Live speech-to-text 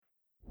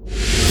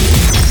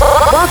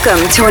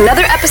Welcome to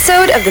another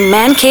episode of the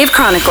Man Cave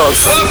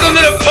Chronicles. Welcome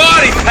to the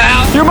party,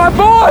 pal! You're my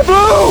boy,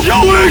 Blue! Yo,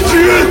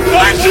 Adrian!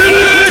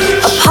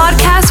 A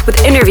podcast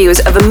with interviews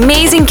of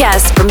amazing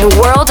guests from the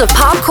world of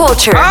pop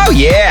culture. Oh,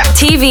 yeah!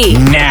 TV.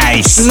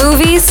 Nice!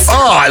 Movies.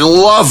 Oh, I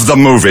love the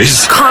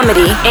movies!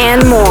 Comedy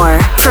and more.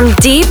 From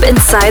deep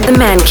inside the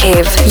Man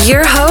Cave,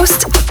 your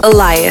host,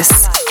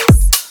 Elias.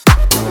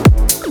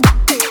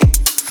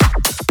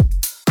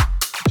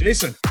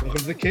 Jason,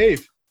 welcome to the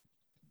cave.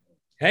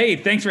 Hey,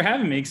 thanks for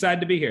having me. Excited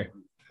to be here.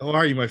 How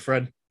are you, my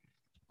friend?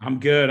 I'm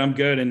good.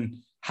 And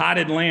hot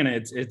Atlanta.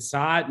 It's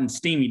hot and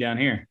steamy down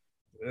here.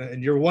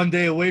 And you're one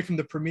day away from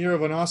the premiere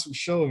of an awesome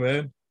show,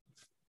 man.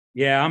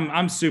 Yeah,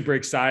 I'm super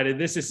excited.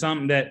 This is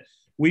something that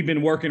we've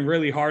been working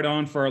really hard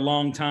on for a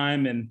long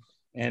time.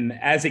 And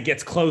as it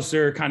gets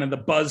closer, kind of the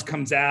buzz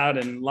comes out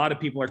and a lot of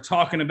people are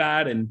talking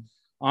about it and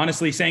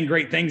honestly saying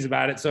great things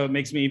about it. So it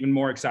makes me even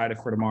more excited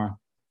for tomorrow.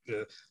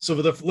 Yeah. So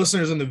for the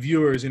listeners and the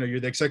viewers, you're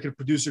the executive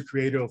producer,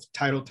 creator of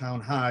Titletown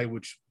High,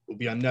 which will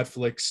be on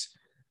Netflix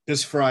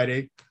this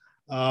Friday.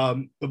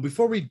 But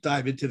before we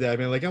dive into that,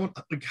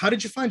 how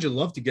did you find your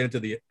love to get into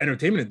the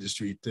entertainment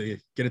industry, to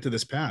get into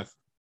this path?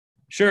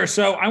 Sure.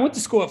 So I went to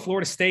school at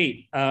Florida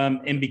State,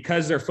 and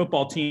because their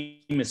football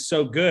team is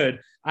so good,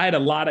 I had a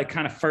lot of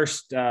kind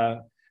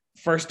of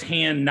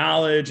firsthand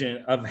knowledge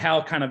of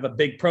how kind of a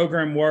big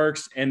program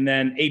works, and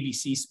then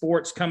ABC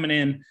Sports coming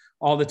in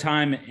all the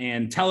time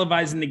and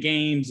televising the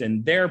games,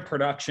 and their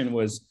production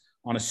was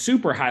on a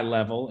super high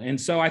level. And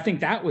so I think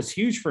that was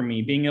huge for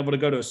me, being able to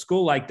go to a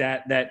school like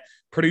that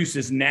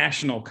produces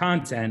national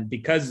content.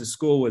 Because the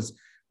school was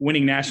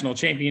winning national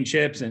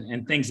championships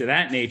and things of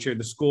that nature,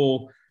 the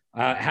school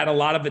had a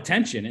lot of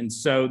attention. And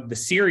so the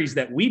series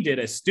that we did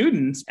as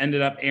students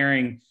ended up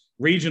airing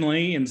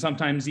regionally and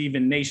sometimes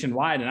even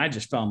nationwide. And I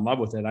just fell in love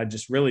with it. I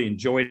just really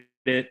enjoyed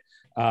it.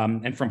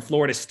 And from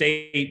Florida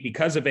State,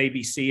 because of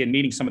ABC and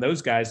meeting some of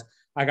those guys,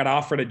 I got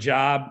offered a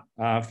job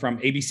from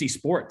ABC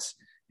Sports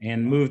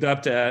and moved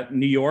up to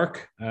New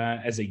York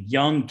as a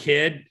young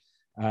kid,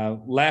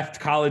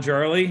 left college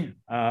early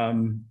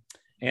and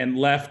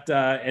left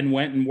and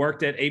went and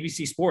worked at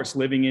ABC Sports,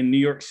 living in New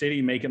York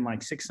City, making like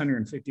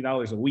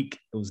 $650 a week.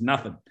 It was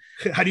nothing.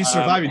 How do you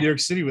survive in New York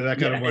City with that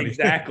kind of money?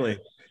 Exactly.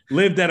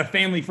 Lived at a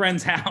family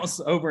friend's house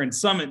over in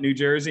Summit, New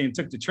Jersey, and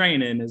took the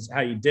train in is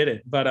how you did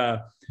it.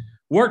 But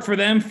worked for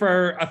them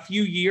for a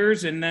few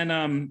years, and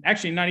then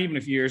actually not even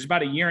a few years,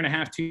 about a year and a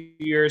half, 2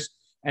 years.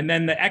 And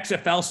then the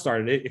XFL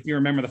started. If you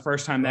remember the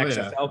first time the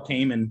XFL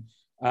came, and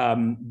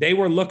they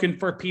were looking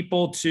for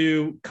people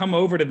to come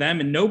over to them,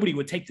 and nobody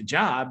would take the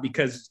job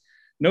because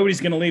nobody's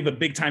going to leave a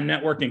big time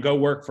network and go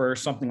work for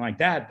something like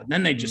that. But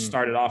then they just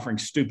started offering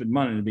stupid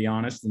money, to be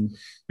honest. And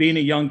being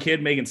a young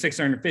kid making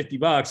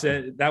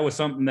 $650, that was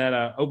something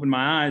that opened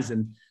my eyes.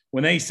 And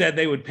when they said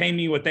they would pay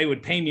me what they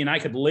would pay me and I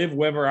could live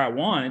wherever I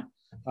want,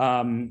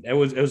 it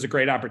was a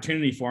great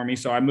opportunity for me.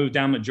 So I moved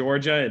down to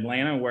Georgia,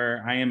 Atlanta,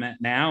 where I am at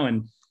now,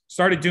 and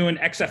started doing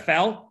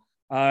XFL.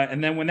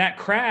 And then when that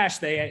crashed,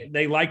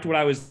 they liked what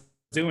I was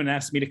doing and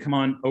asked me to come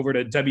on over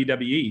to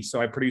WWE.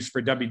 So I produced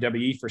for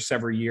WWE for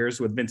several years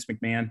with Vince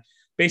McMahon.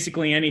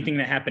 Basically anything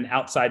that happened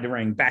outside the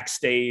ring,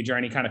 backstage, or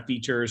any kind of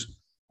features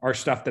are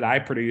stuff that I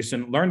produce,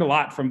 and learned a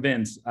lot from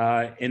Vince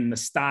in the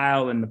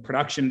style and the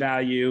production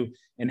value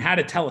and how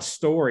to tell a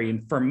story.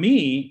 And for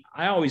me,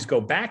 I always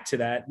go back to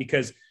that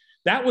because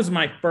that was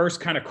my first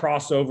kind of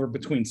crossover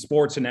between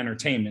sports and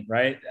entertainment,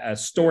 right?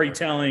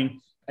 Storytelling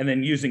and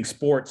then using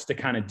sports to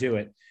kind of do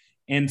it.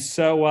 And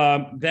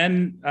so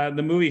then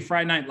the movie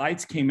Friday Night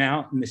Lights came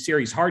out, and the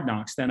series Hard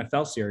Knocks, the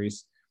NFL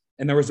series.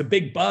 And there was a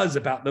big buzz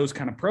about those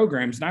kind of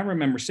programs. And I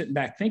remember sitting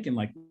back thinking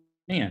like,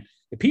 man,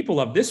 the people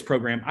love this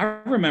program. I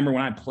remember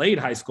when I played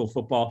high school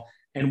football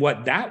and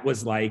what that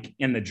was like,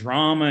 and the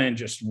drama and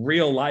just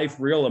real life,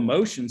 real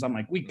emotions. I'm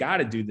like, we got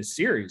to do this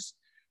series.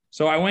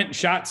 So I went and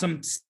shot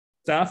some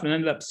stuff and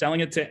ended up selling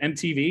it to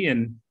MTV,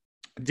 and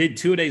did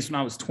 2-a-days when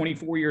I was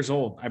 24 years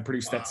old. I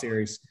produced that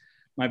series.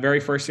 My very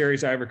first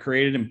series I ever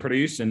created and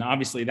produced. And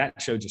obviously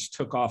that show just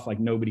took off like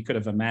nobody could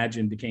have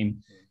imagined,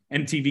 became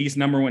MTV's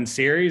 #1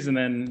 series. And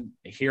then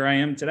here I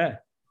am today.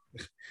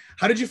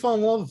 How did you fall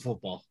in love with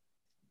football?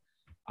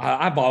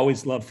 I've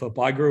always loved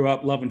football. I grew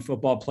up loving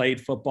football, played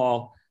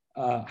football,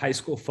 high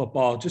school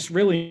football, just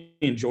really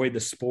enjoyed the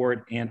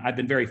sport. And I've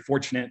been very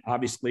fortunate,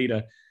 obviously,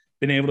 to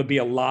been able to be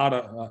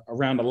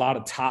around a lot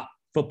of top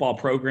football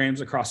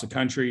programs across the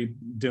country,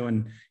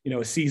 doing,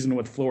 a season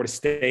with Florida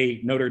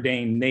State, Notre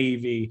Dame,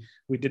 Navy.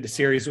 We did the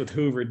series with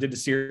Hoover, did the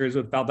series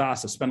with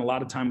Valdosta, spent a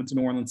lot of time with the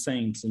New Orleans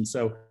Saints. And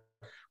so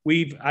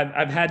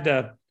I've had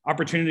the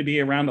opportunity to be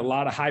around a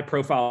lot of high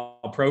profile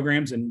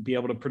programs and be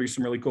able to produce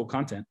some really cool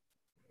content.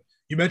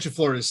 You mentioned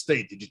Florida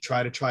State. Did you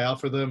try out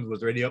for them?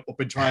 Was there any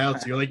open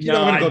tryouts? You're like,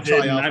 no, I'm going to go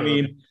try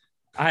out.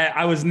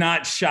 I was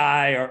not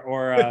shy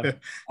or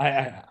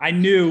I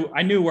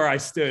knew where I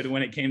stood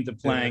when it came to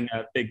playing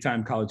big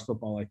time college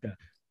football like that.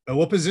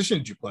 What position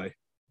did you play?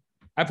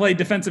 I played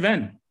defensive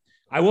end.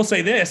 I will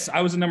say this,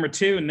 I was a number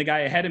 2 and the guy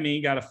ahead of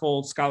me got a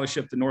full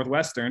scholarship to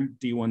Northwestern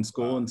D1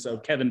 school. And so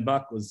Kevin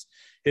Buck was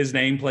his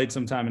name, played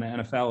some time in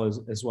the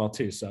NFL as well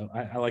too. So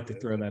I like to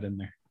throw that in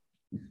there.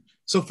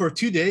 So for for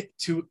the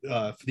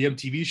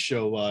MTV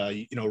show,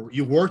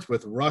 you worked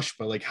with Rush,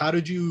 but like, how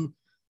did you,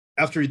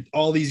 after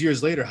all these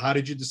years later, how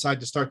did you decide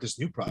to start this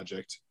new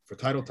project for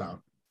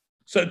Titletown?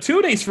 So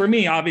 2 days for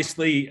me,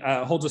 obviously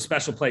holds a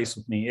special place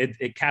with me.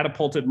 It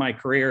catapulted my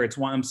career. It's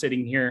why I'm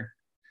sitting here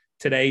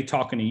today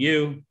talking to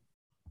you.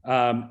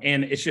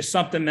 And it's just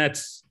something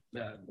that's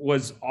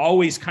was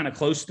always kind of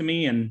close to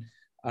me. And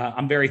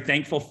I'm very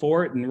thankful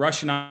for it. And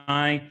Rush and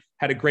I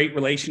had a great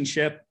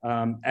relationship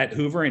at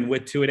Hoover and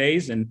with 2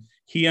 days. And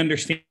he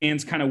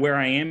understands kind of where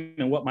I am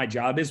and what my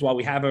job is. While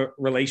we have a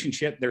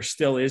relationship, there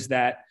still is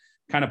that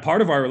kind of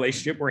part of our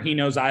relationship where he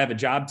knows I have a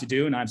job to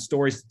do and I have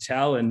stories to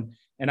tell. And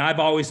I've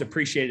always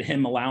appreciated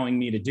him allowing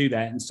me to do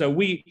that. And so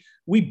we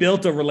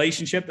built a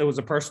relationship that was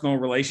a personal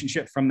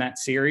relationship from that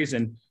series.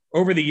 And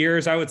over the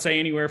years, I would say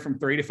anywhere from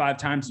 3 to 5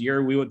 times a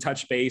year, we would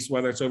touch base,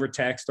 whether it's over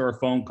text or a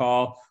phone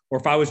call, or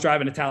if I was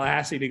driving to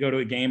Tallahassee to go to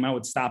a game, I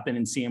would stop in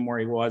and see him where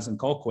he was in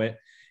Colquitt.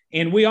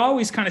 And we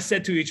always kind of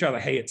said to each other,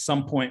 hey, at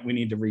some point we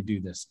need to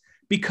redo this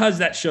because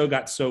that show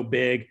got so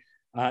big.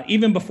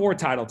 Even before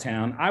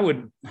Titletown, I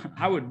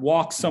would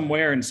walk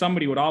somewhere and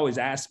somebody would always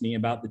ask me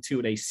about the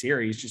 2-a-day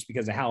series just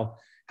because of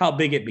how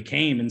big it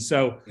became. And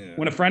so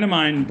when a friend of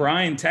mine,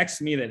 Brian,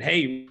 texted me that,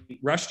 hey,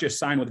 Rush just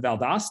signed with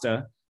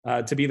Valdosta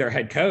to be their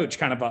head coach,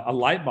 kind of a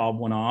light bulb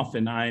went off.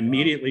 And I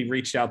immediately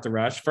reached out to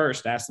Rush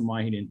first, asked him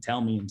why he didn't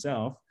tell me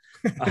himself.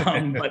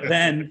 But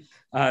then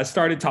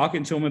started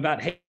talking to him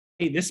about, hey,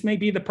 this may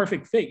be the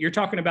perfect fit. You're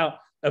talking about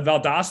a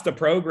Valdosta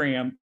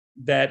program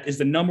that is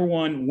the number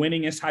 1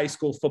 winningest high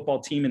school football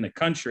team in the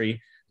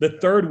country, the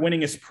 3rd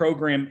winningest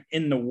program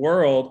in the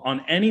world on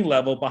any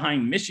level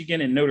behind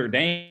Michigan and Notre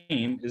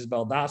Dame is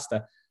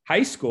Valdosta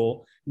High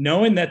School,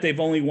 knowing that they've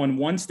only won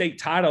 1 state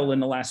title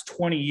in the last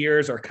 20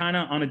 years, are kind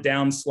of on a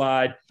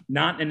downslide,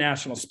 not in a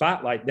national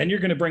spotlight. Then you're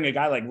going to bring a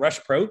guy like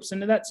Rush Propst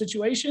into that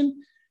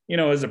situation.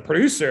 As a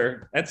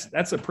producer,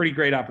 that's a pretty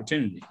great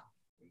opportunity.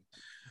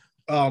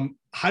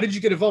 How did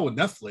you get involved with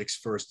Netflix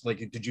first?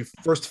 Like, did you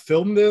first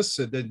film this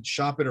and then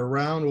shop it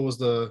around? What was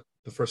the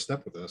first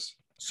step with this?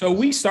 So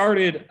we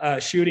started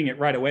shooting it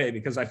right away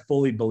because I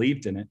fully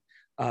believed in it.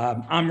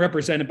 I'm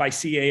represented by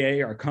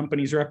CAA. Our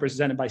company's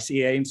represented by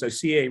CAA. And so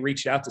CAA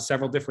reached out to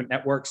several different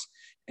networks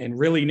and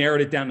really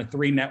narrowed it down to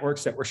 3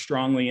 networks that were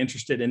strongly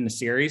interested in the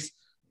series.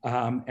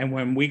 And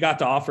when we got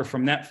the offer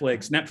from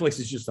Netflix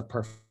is just a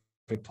perfect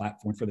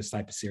platform for this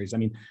type of series. I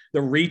mean,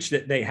 the reach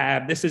that they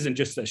have, this isn't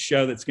just a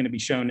show that's going to be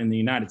shown in the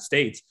United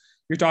States.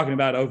 You're talking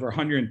about over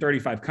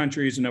 135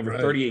 countries and over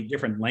 38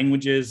 different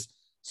languages.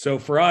 So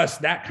for us,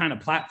 that kind of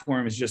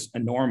platform is just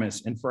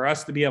enormous. And for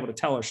us to be able to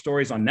tell our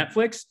stories on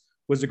Netflix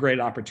was a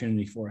great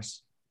opportunity for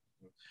us.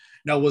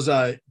 Now, was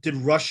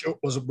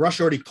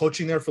Rush already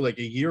coaching there for like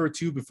a year or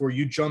 2 before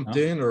you jumped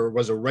in, or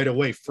was it right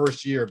away,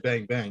 first year,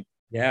 bang, bang?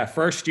 Yeah,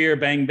 first year,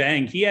 bang,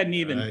 bang. He hadn't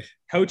even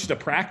coached a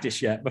practice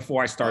yet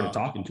before I started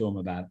talking to him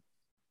about it.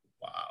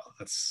 Wow,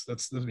 that's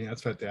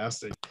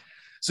fantastic.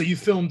 So you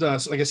filmed,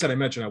 like I said, I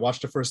mentioned, I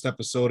watched the first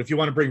episode. If you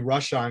want to bring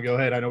Rush on, go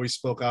ahead. I know we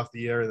spoke off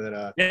the air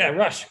that. Yeah,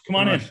 Rush, come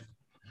on in.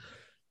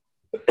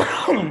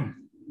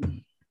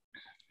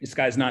 This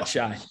guy's not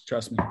shy,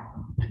 trust me.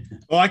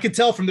 Well, I can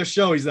tell from the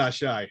show he's not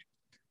shy.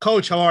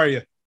 Coach, how are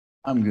you?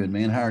 I'm good,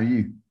 man. How are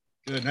you?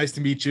 Good. Nice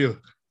to meet you.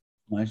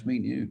 Nice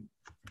meeting you.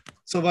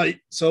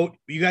 So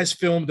you guys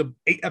filmed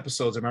 8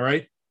 episodes, am I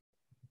right?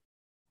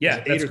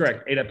 Yeah, that's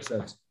correct. 8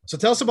 episodes. So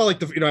tell us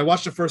about I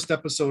watched the first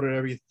episode and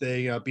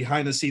everything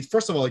behind the scenes.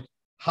 First of all,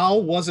 how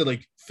was it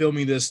like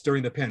filming this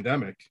during the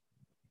pandemic?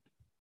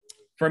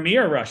 For me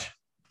or Rush?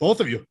 Both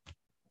of you.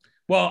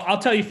 Well, I'll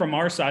tell you from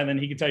our side, then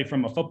he can tell you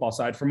from a football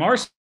side. From our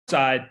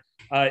side,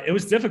 it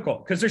was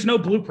difficult because there's no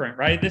blueprint,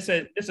 right? This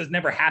has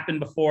never happened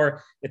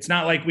before. It's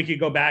not like we could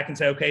go back and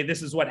say, okay,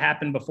 this is what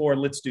happened before.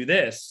 Let's do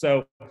this.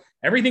 So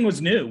everything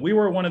was new. We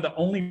were one of the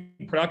only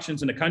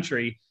productions in the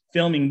country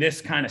filming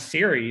this kind of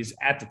series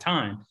at the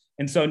time.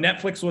 And so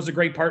Netflix was a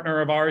great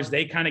partner of ours.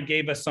 They kind of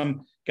gave us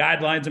some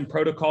guidelines and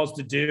protocols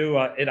to do.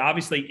 It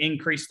obviously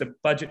increased the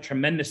budget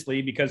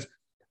tremendously because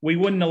we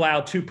wouldn't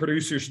allow 2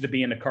 producers to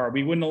be in the car.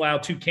 We wouldn't allow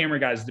 2 camera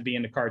guys to be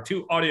in the car.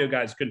 2 audio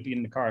guys couldn't be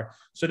in the car.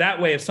 So that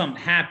way, if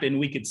something happened,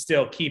 we could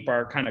still keep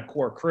our kind of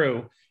core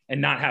crew and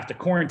not have to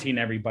quarantine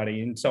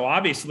everybody. And so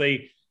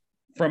obviously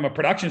from a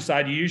production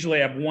side, you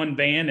usually have 1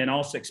 van and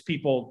all 6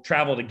 people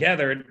travel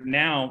together.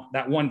 Now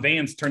that 1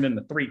 van's turned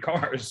into 3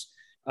 cars.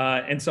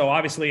 And so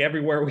obviously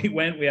everywhere we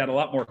went, we had a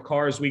lot more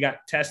cars. We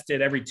got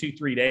tested every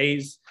 2-3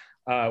 days.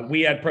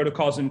 We had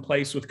protocols in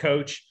place with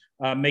coach.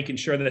 Making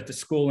sure that the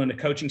school and the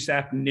coaching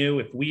staff knew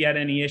if we had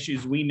any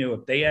issues, we knew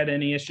if they had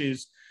any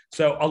issues.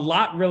 So a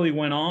lot really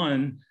went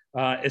on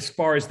as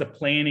far as the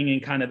planning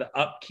and kind of the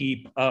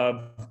upkeep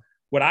of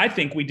what I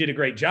think we did a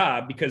great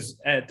job, because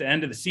at the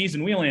end of the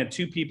season, we only had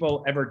 2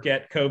 people ever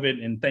get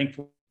COVID, and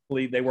thankfully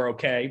they were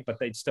okay, but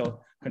they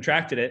still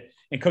contracted it.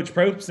 And Coach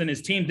Propst and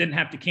his team didn't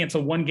have to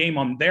cancel one game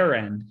on their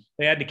end.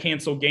 They had to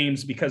cancel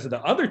games because of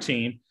the other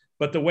team.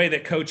 But the way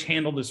that Coach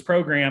handled his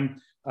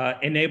program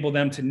enabled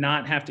them to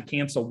not have to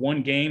cancel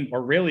one game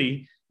or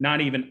really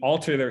not even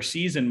alter their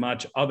season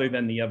much other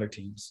than the other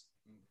teams.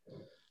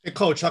 Hey,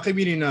 Coach, how come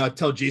you didn't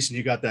tell Jason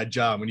you got that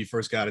job when you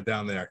first got it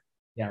down there?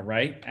 Yeah,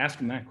 right. Ask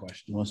him that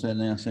question. What's that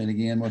now? Say it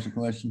again. What's the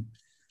question?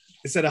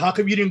 I said, how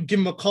come you didn't give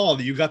him a call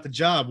that you got the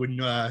job when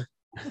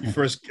you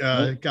first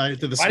got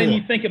into the school? Why didn't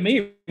you think of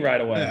me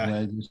right away?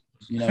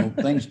 Yeah.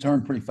 Things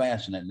turned pretty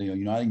fast in that deal.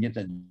 I didn't get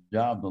that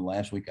job the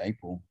last week of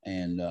April,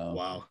 and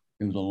wow,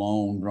 it was a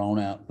long,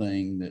 drawn-out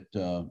thing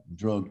that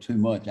drug too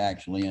much,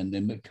 actually, and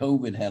then but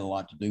COVID had a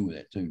lot to do with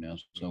it too. Now,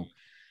 so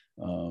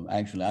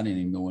actually, I didn't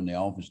even go in the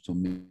office till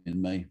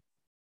mid-May.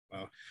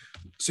 Wow.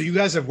 So you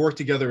guys have worked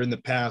together in the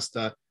past.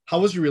 How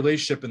was your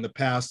relationship in the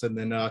past? And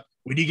then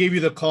when he gave you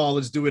the call,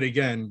 let's do it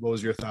again, what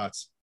was your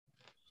thoughts?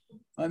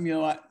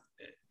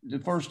 The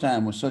first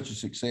time was such a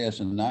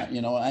success, and I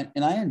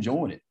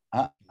enjoyed it.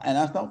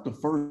 I thought the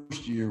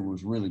first year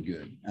was really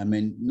good. I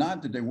mean,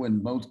 not that they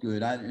wasn't both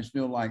good. I just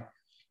feel like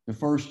the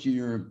first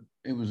year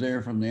it was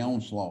there from the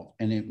onslaught,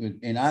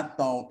 and I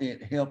thought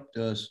it helped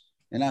us.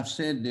 And I've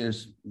said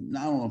this,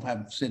 I don't know if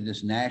I've said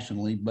this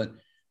nationally, but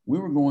we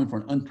were going for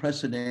an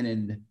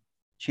unprecedented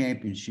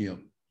championship.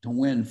 To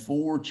win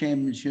 4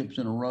 championships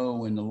in a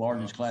row in the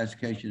largest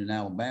classification in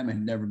Alabama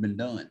had never been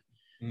done.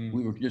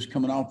 We were just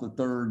coming off the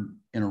 3rd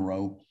in a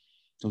row.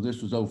 So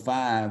this was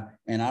 2005.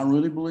 And I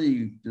really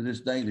believe to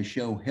this day, the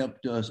show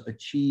helped us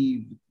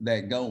achieve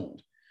that goal.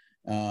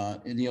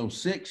 In the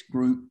 2006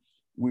 group,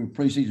 we were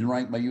preseason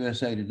ranked by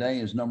USA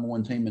Today as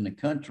 #1 team in the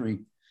country.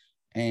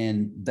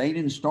 And they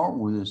didn't start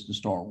with us to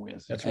start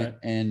with. That's right.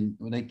 And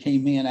they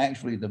came in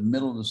actually the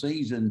middle of the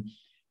season,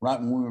 right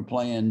when we were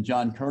playing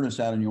John Curtis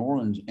out in New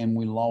Orleans, and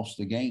we lost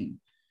the game.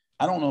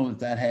 I don't know if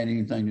that had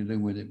anything to do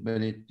with it,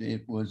 but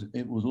it was a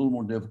little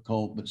more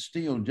difficult. But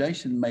still,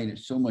 Jason made it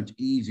so much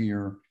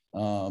easier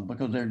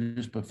because they're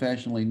just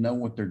professionally know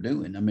what they're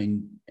doing. I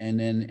mean, and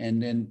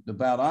then the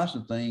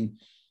Valdosta thing,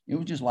 it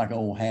was just like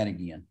old hat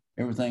again.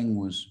 Everything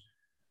was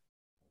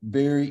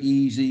very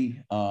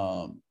easy.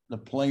 The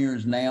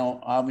players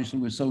now, obviously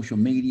with social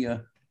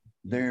media,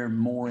 they're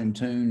more in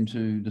tune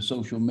to the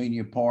social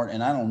media part.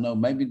 And I don't know,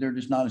 maybe they're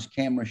just not as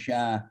camera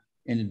shy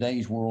in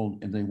today's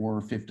world as they were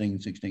 15,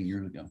 16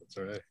 years ago. That's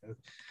all right.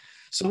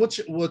 So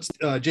what's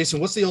Jason,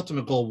 what's the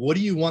ultimate goal? What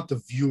do you want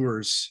the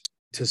viewers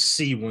to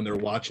see when they're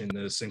watching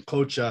this? And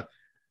Coach,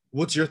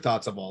 what's your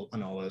thoughts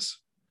on all this?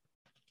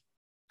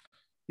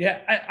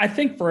 Yeah, I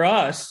think for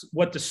us,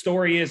 what the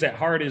story is at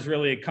heart is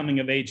really a coming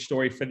of age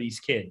story for these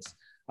kids.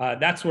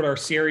 That's what our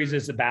series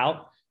is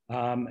about.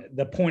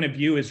 The point of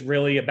view is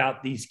really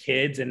about these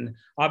kids and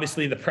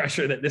obviously the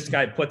pressure that this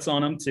guy puts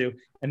on them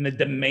and the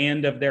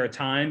demand of their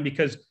time,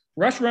 because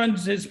Rush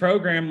runs his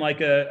program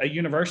like a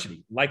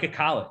university, like a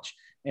college.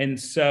 And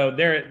so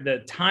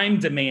the time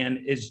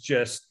demand is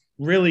just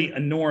really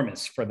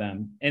enormous for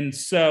them. And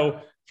so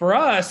for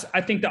us,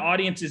 I think the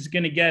audience is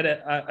going to get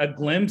a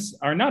glimpse,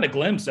 or not a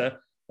glimpse, a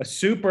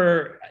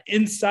super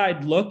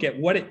inside look at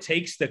what it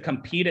takes to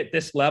compete at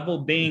this level,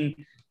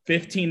 being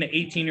 15 to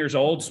 18 years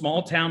old,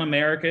 small town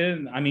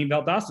America. I mean,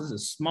 Valdosta is a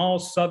small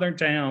southern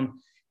town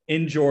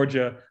in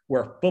Georgia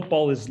where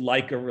football is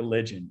like a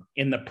religion,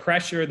 and the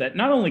pressure that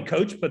not only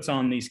coach puts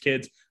on these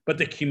kids, but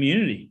the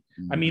community.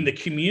 I mean, the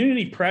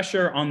community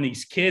pressure on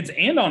these kids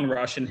and on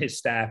Rush and his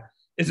staff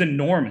is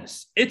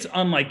enormous. It's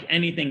unlike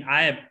anything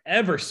I have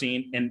ever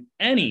seen in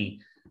any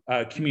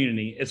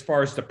community as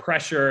far as the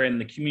pressure and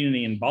the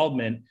community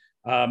involvement.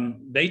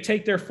 They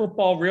take their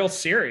football real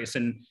serious,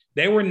 and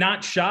they were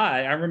not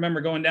shy. I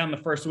remember going down the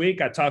first week,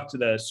 I talked to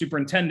the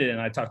superintendent and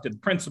I talked to the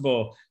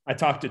principal. I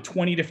talked to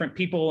 20 different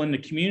people in the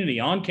community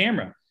on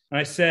camera. And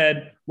I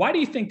said, why do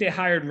you think they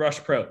hired Rush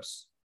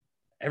Propst?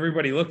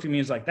 Everybody looked at me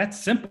and was like,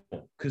 that's simple,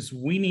 because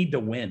we need to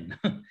win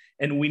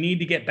and we need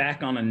to get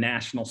back on a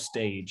national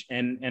stage.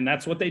 And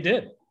that's what they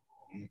did.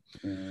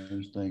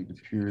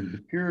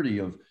 The purity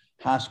of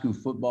high school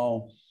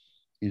football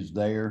is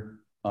there.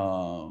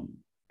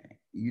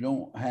 You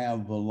don't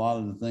have a lot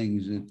of the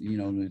things that,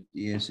 that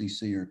the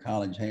SEC or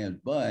college has,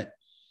 but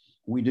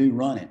we do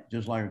run it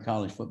just like a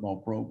college football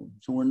program.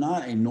 So we're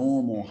not a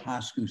normal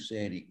high school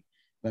setting,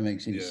 if that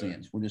makes any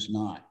sense. We're just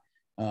not.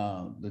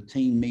 The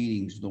team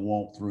meetings, the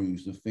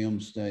walkthroughs, the film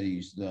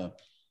studies, the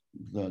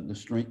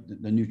strength,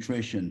 the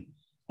nutrition,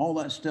 all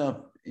that stuff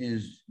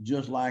is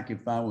just like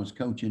if I was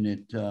coaching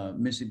at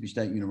Mississippi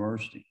State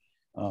University.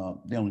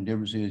 The only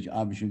difference is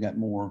obviously you got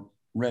more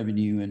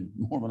revenue and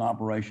more of an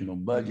operational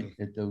budget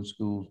at those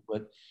schools,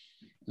 but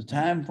the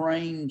time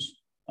frames,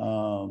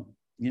 in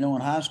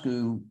high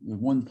school,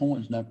 one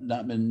point's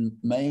not been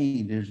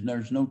made.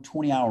 There's no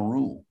 20-hour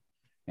rule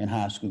in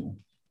high school,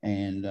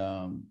 and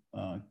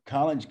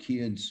college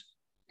kids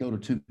go to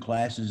 2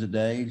 classes a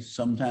day,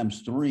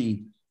 sometimes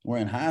 3. Where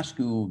in high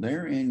school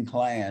they're in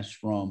class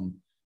from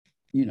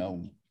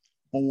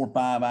 4 or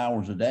 5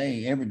 hours a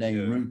day, every day,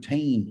 Yeah.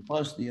 routine,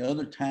 plus the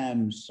other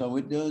times. So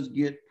it does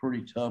get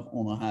pretty tough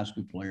on a high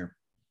school player.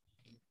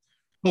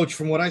 Coach,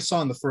 from what I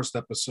saw in the first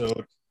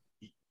episode,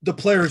 the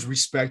players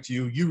respect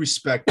you. You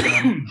respect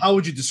them. How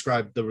would you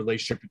describe the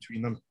relationship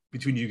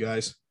between you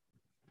guys?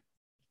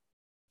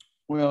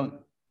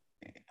 Well,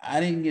 I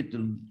didn't get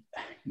to,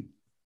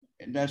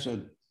 that's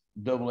a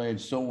double-edged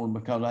sword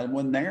because I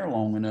wasn't there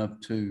long enough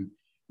to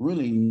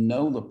really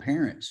know the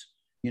parents.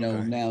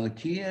 Okay. Now the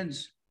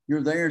kids,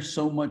 you're there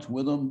so much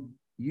with them,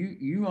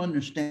 you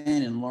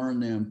understand and learn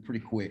them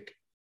pretty quick.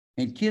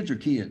 And kids are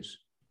kids.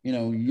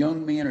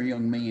 Young men are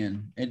young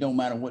men. It don't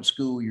matter what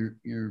school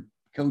you're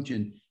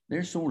coaching.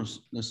 They're sort of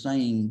the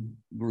same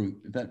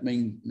group. If that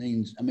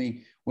means,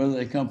 whether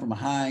they come from a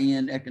high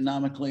end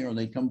economically or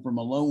they come from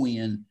a low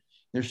end,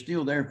 they're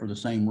still there for the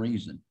same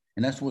reason.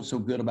 And that's what's so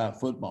good about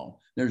football.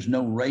 There's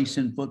no race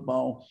in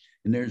football,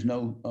 and there's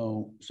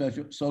no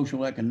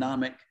social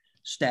economic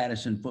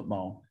status in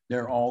football.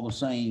 They're all the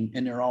same,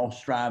 and they're all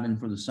striving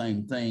for the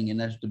same thing, and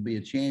that's to be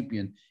a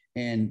champion.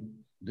 And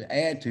to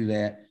add to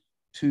that,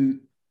 to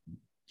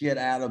get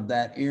out of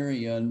that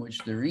area in which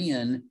they're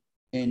in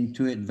and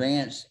to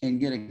advance and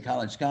get a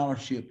college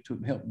scholarship to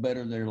help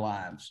better their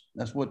lives.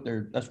 That's why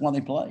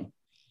they play.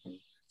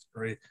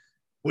 Great.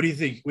 What do you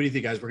think? What do you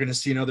think, guys? We're going to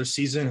see another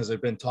season. Has there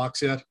been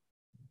talks yet?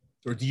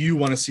 Or do you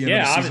want to see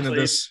another season of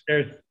this?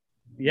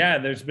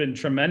 There's been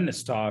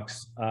tremendous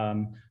talks.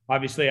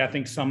 Obviously, I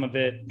think some of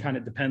it kind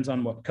of depends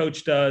on what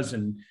coach does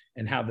and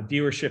how the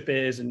viewership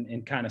is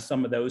and kind of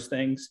some of those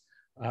things.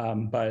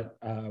 But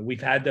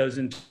we've had those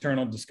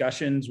internal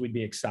discussions. We'd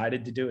be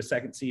excited to do a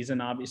second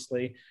season,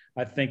 obviously.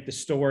 I think the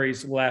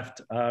story's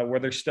left where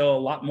there's still a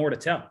lot more to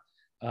tell.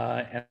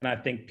 And I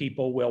think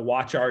people will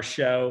watch our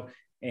show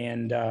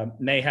and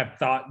may have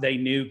thought they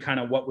knew kind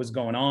of what was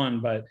going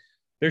on, but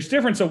there's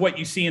difference of what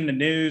you see in the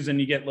news and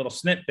you get little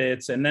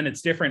snippets. And then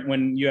it's different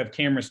when you have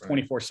cameras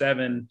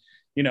 24/7,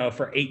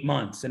 for 8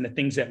 months and the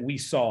things that we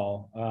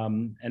saw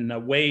and the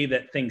way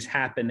that things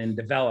happen and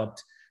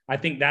developed. I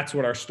think that's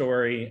what our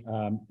story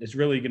is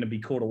really going to be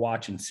cool to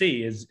watch and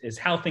see is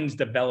how things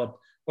develop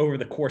over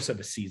the course of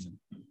a season.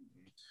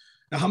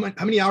 Now,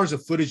 how many hours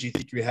of footage do you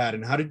think you had,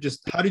 and how did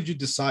you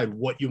decide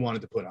what you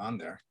wanted to put on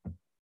there?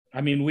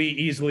 We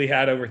easily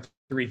had over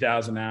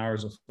 3,000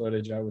 hours of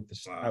footage. I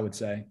would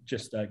say,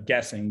 just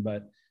guessing,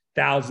 but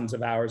thousands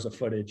of hours of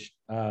footage.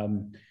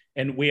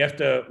 And we have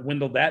to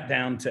dwindle that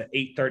down to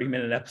 8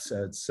 30-minute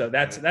episodes. So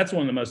that's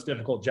one of the most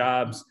difficult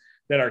jobs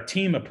that our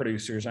team of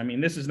producers.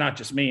 This is not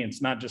just me.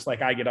 It's not just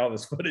like I get all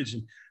this footage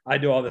and I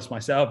do all this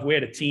myself. We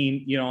had a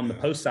team, on the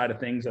post side of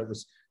things that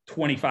was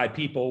 25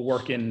 people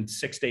working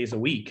 6 days a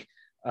week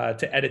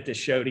to edit this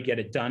show, to get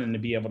it done and to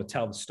be able to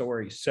tell the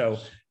story. So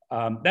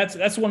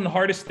that's one of the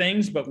hardest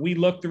things, but we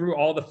look through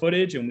all the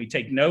footage and we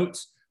take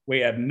notes.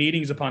 We have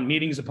meetings upon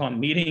meetings upon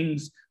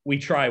meetings. We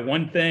try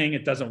one thing,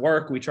 it doesn't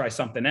work. We try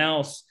something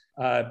else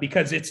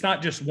because it's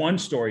not just one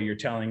story you're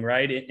telling,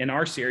 right? In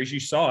our series, you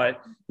saw it,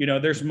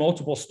 there's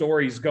multiple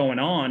stories going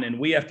on and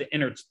we have to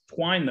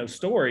intertwine those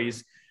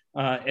stories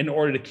in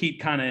order to keep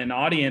kind of an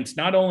audience,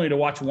 not only to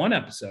watch one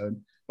episode,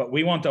 but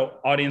we want the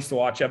audience to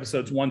watch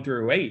episodes 1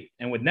 through 8.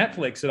 And with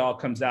Netflix, it all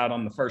comes out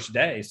on the first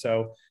day.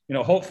 So,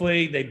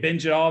 hopefully they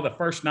binge it all the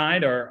first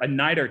night or a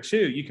night or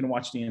two, you can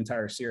watch the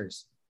entire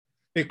series.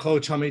 Hey,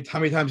 Coach, how many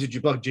times did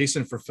you bug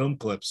Jason for film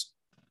clips?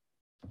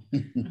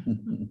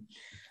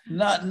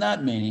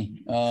 Not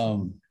many.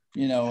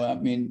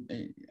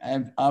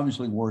 I've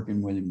obviously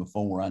working with him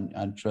before.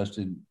 I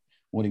trusted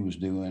what he was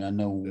doing. I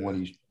know what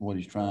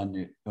he's trying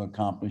to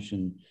accomplish,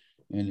 and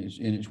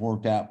it's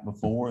worked out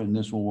before, and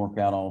this will work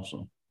out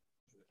also.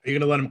 Are you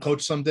going to let him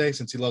coach someday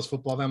since he loves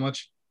football that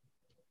much?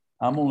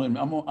 I'm going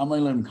to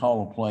let him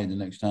call a play the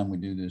next time we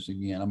do this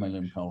again. I'm going to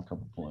let him call a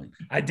couple of plays.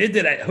 I did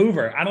that at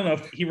Hoover. I don't know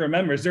if he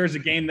remembers. There was a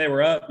game they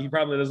were up. He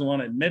probably doesn't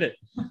want to admit it,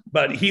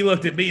 but he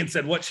looked at me and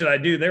said, "What should I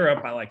do?" They were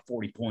up by like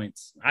 40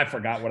 points. I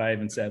forgot what I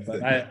even said,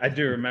 but I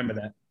do remember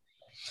that.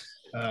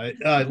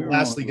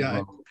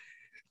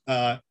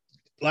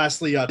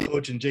 Lastly,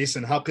 Coach and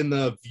Jason, how can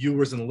the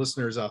viewers and the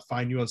listeners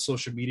find you on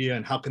social media,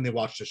 and how can they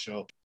watch the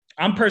show?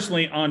 I'm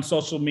personally on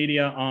social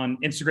media on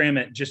Instagram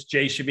at just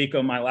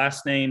Sciavicco, my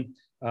last name.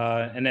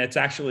 And it's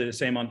actually the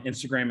same on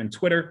Instagram and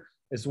Twitter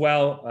as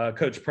well.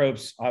 Coach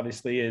Propst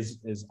obviously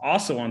is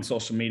also on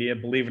social media,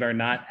 believe it or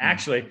not.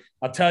 Actually,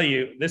 I'll tell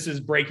you, this is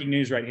breaking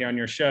news right here on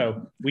your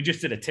show. We just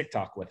did a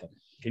TikTok with him.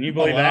 Can you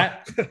believe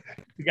that?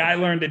 The guy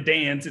learned to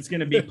dance. It's going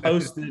to be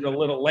posted a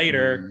little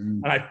later,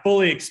 and I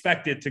fully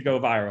expect it to go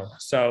viral.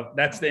 So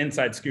that's the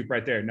inside scoop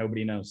right there.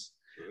 Nobody knows.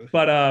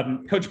 But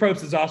Coach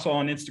Propst is also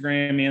on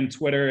Instagram and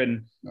Twitter.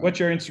 And what's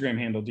your Instagram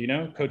handle? Do you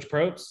know, Coach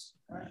Propst?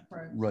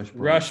 Rush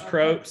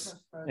Propst,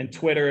 and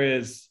Twitter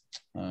is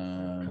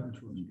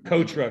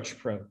Coach Rush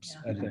Propst,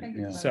 I think.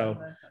 Yeah. So,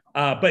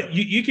 but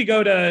you could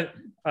go to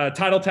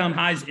Titletown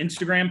High's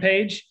Instagram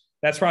page.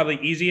 That's probably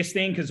the easiest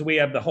thing because we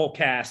have the whole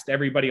cast,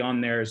 everybody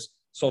on there's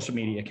social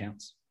media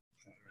accounts.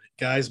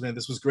 Guys, man,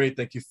 this was great.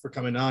 Thank you for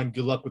coming on.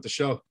 Good luck with the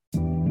show.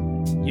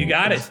 You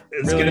got it. Let's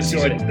Really get a enjoyed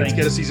season. it. Let's Thank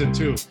get you. a season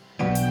 2. Let's do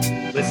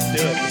it. Let's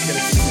get a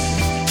season 2.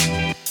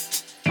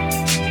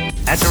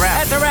 That's a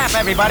wrap. That's a wrap,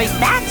 everybody.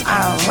 That's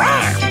a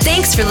wrap.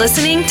 Thanks for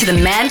listening to the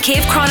Man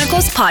Cave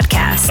Chronicles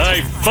podcast.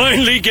 I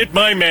finally get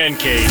my man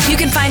cave. You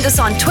can find us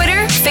on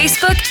Twitter,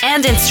 Facebook,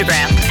 and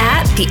Instagram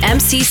at the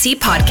MCC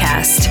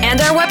Podcast and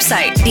our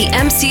website,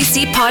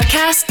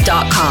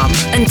 themccpodcast.com.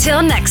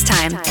 Until next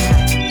time.